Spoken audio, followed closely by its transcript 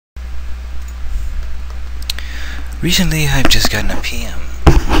Recently, I've just gotten a PM,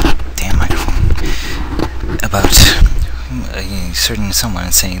 damn microphone, about a certain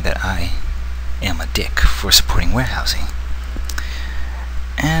someone saying that I am a dick for supporting warehousing.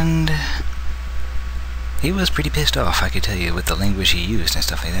 And he was pretty pissed off, I could tell you, with the language he used and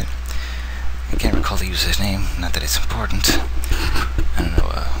stuff like that. I can't recall the user's name, not that it's important. I don't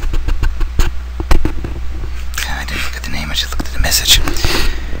know, I didn't look at the name, I just looked at the message.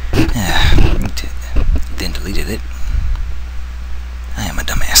 Then deleted it. I am a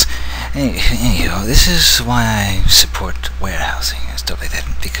dumbass. Anyhow, this is why I support warehousing and stuff like that,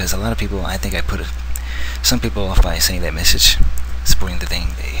 because a lot of people, I think I put some people off by saying that message, supporting the thing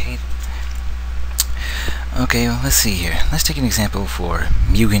they hate. Okay, well, let's see here. Let's take an example for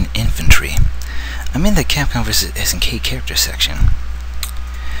Mugen Infantry. I'm in the Capcom vs. SNK character section,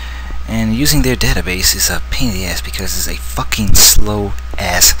 and using their database is a pain in the ass because it's a fucking slow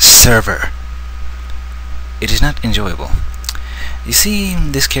ass server. It is not enjoyable. You see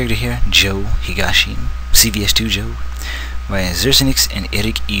this character here, Joe Higashi, CVS2 Joe, by Zersenix and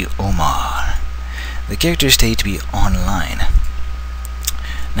Eric E. Omar. The character is stated to be online.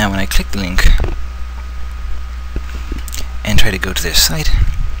 Now when I click the link and try to go to their site,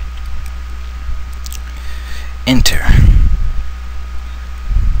 enter.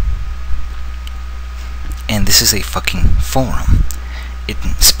 And this is a fucking forum in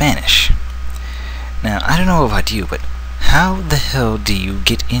Spanish. Now, I don't know about you, but how the hell do you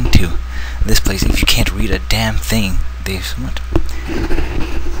get into this place if you can't read a damn thing they want?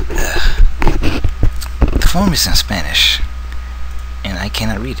 The forum is in Spanish, and I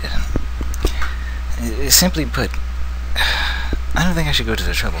cannot read it. Simply put, I don't think I should go to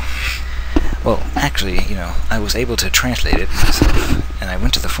the trouble. Well, actually, you know, I was able to translate it myself, and I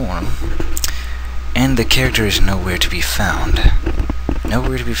went to the forum, and the character is nowhere to be found.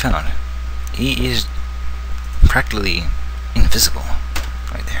 Nowhere to be found. He is practically invisible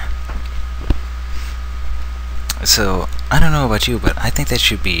right there. So, I don't know about you, but I think that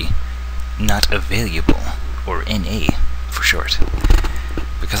should be not available, or NA for short,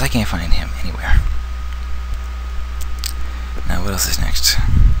 because I can't find him anywhere. Now, what else is next?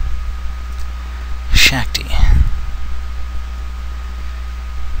 Shakti.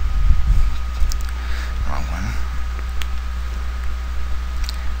 Wrong one.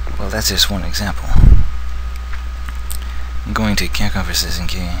 Well, that's just one example. I'm going to Capcom vs.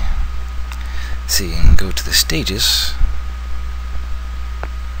 SNK. See, and go to the stages.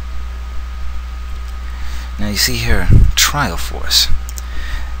 Now you see here, Trial Force.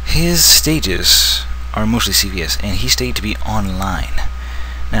 His stages are mostly CVS, and he's stated to be online.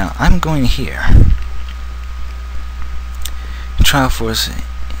 Now, I'm going here. Trial Force,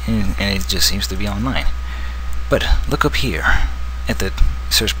 and it just seems to be online. But look up here at the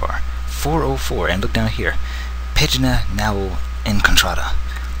search bar, 404, and look down here, Pagina now encontrada.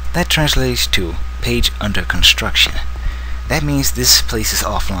 That translates to page under construction. That means this place is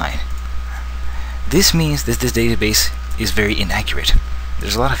offline. This means that this database is very inaccurate.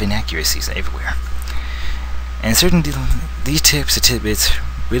 There's a lot of inaccuracies everywhere. And these tips and tidbits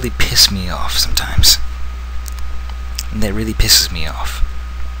really piss me off sometimes. And that really pisses me off.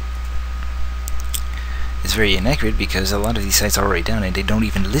 It's very inaccurate because a lot of these sites are already down and they don't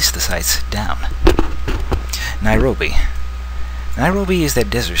even list the sites down. Nairobi. Nairobi is that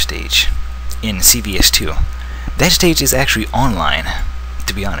desert stage in CVS2. That stage is actually online,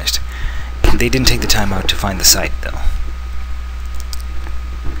 to be honest. They didn't take the time out to find the site, though.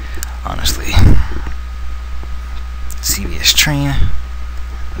 Honestly. CVS train.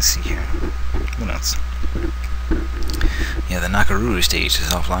 Let's see here. What else? Yeah, the Nakaruru stage is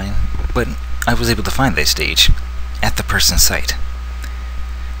offline, but I was able to find that stage at the person's site.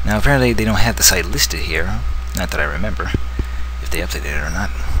 Now apparently they don't have the site listed here, not that I remember if they updated it or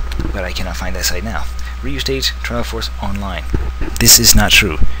not, but I cannot find that site now. Ryu stage, Trial Force online. This is not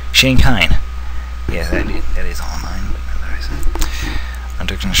true. Shanghai. Yeah, that is online, but not that I said.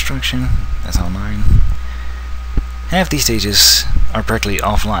 Under construction, that's online. Half these stages are practically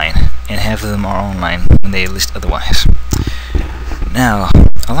offline, and half of them are online when they list otherwise. Now,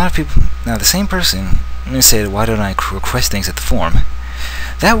 a lot of people, the same person said, why don't I request things at the forum?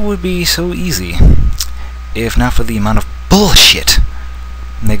 That would be so easy, if not for the amount of bullshit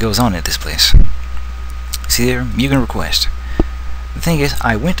that goes on at this place. See there, Mugen request. The thing is,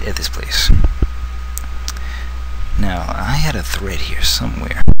 I went at this place. Now, I had a thread here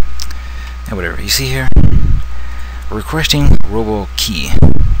somewhere. And whatever, you see here? Requesting robo key.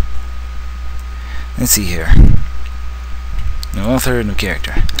 Let's see here. No author, no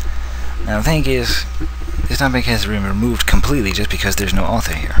character. Now the thing is, this topic has been removed completely just because there's no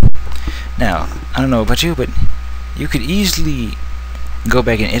author here. Now, I don't know about you, but You could easily go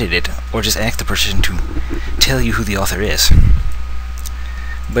back and edit it, or just ask the person to tell you who the author is.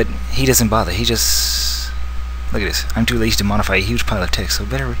 But he doesn't bother. He just... Look at this. I'm too lazy to modify a huge pile of text, so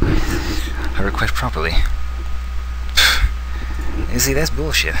better I request properly. You see, that's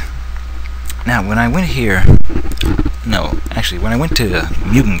bullshit. Now, when I went here... No, actually, when I went to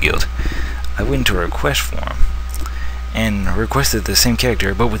Mutant Guild, I went into a request form and requested the same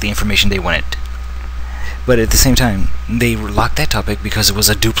character, but with the information they wanted. But at the same time, they locked that topic because it was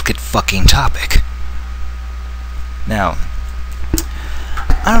a duplicate fucking topic. Now,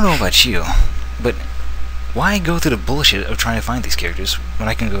 I don't know about you, but why go through the bullshit of trying to find these characters when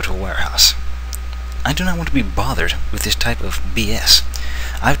I can go to a warehouse? I do not want to be bothered with this type of BS.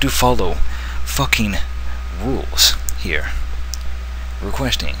 I have to follow fucking rules here.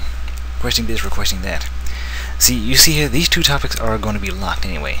 Requesting this, requesting that. See, you see here, these two topics are going to be locked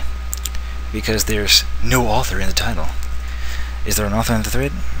anyway, because there's no author in the title. Is there an author in the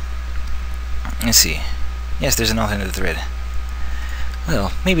thread? Let's see. Yes, there's an author in the thread.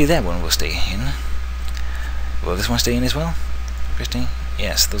 Well, maybe that one will stay in. Will this one stay in as well? Christine?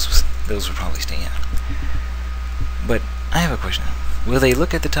 Yes, those will probably stay in. But I have a question. Will they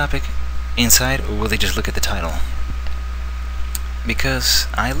look at the topic inside, or will they just look at the title? Because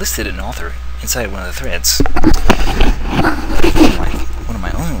I listed an author inside one of the threads. One of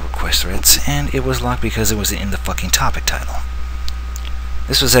my own request threads, and it was locked because it was in the fucking topic title.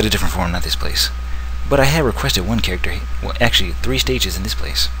 This was at a different forum, not this place. But I had requested one character, well, actually 3 stages in this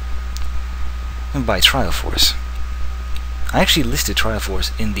place, by Trial Force. I actually listed Trial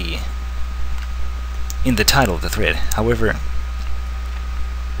Force in the title of the thread. However,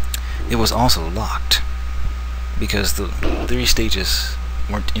 it was also locked because the 3 stages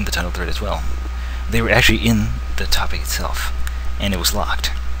weren't in the title thread as well. They were actually in the topic itself, and it was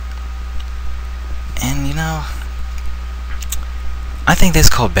locked. And you know, I think that's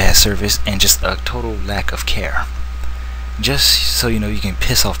called bad service and just a total lack of care. Just so you know, you can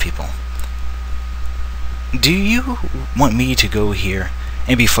piss off people. Do you want me to go here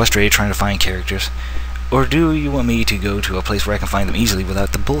and be frustrated trying to find characters? Or do you want me to go to a place where I can find them easily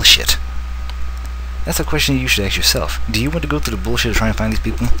without the bullshit? That's a question you should ask yourself. Do you want to go through the bullshit of trying to find these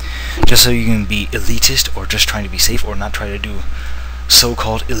people just so you can be elitist, or just trying to be safe, or not try to do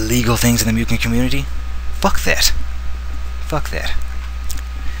so-called illegal things in the mutant community? Fuck that. Fuck that.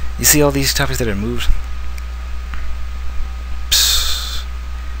 You see all these topics that are moved? Psst.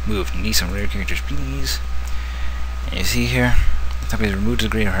 Moved. Need some rare characters, please. And you see here? Topics removed to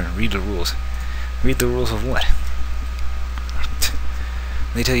the graveyard. Read the rules. Read the rules of what?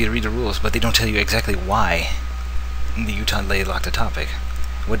 They tell you to read the rules, but they don't tell you exactly why the Utah lay locked the topic.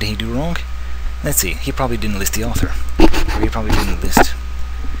 What did he do wrong? Let's see. He probably didn't list the author. Or he probably didn't list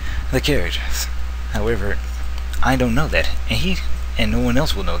the characters. However, I don't know that, and no one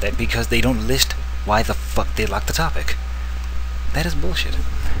else will know that, because they don't list why the fuck they locked the topic. That is bullshit.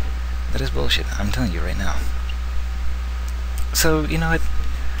 That is bullshit. I'm telling you right now. So, you know what?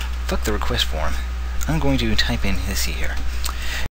 Fuck the request form. I'm going to type in, let's see here.